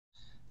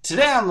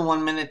Today on the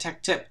 1 Minute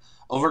Tech Tip,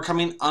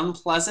 overcoming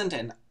unpleasant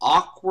and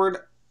awkward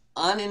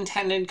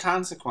unintended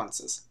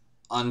consequences.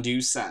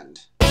 Undo send.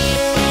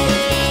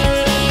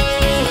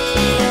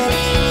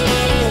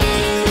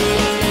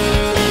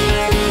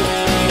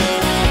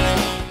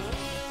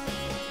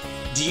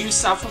 Do you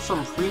suffer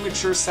from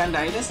premature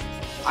senditis?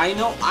 I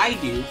know I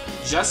do.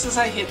 Just as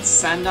I hit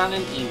send on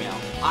an email,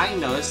 I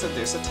notice that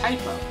there's a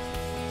typo,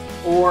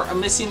 or a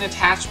missing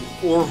attachment,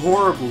 or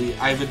horribly,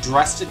 I've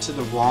addressed it to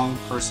the wrong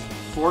person.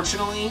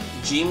 Fortunately,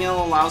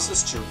 Gmail allows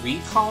us to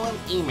recall an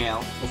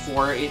email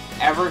before it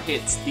ever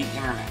hits the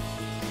internet.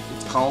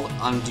 It's called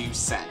undo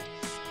send.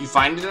 You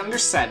find it under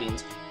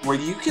settings, where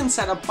you can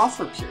set a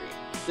buffer period.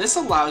 This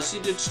allows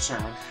you to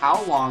determine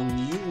how long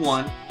you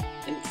want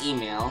an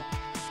email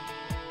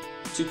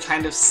to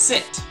kind of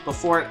sit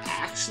before it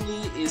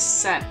actually is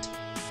sent.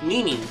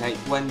 Meaning that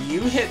when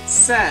you hit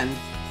send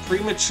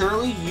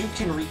prematurely, you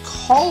can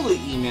recall the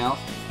email,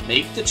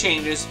 make the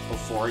changes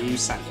before you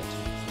send it.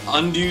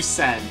 Undo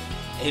send.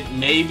 It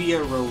may be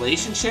a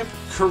relationship,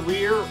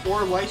 career,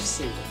 or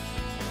lifesaver.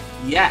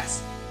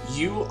 Yes,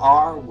 you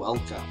are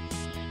welcome.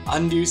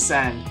 Undo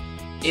send.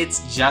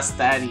 It's just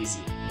that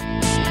easy.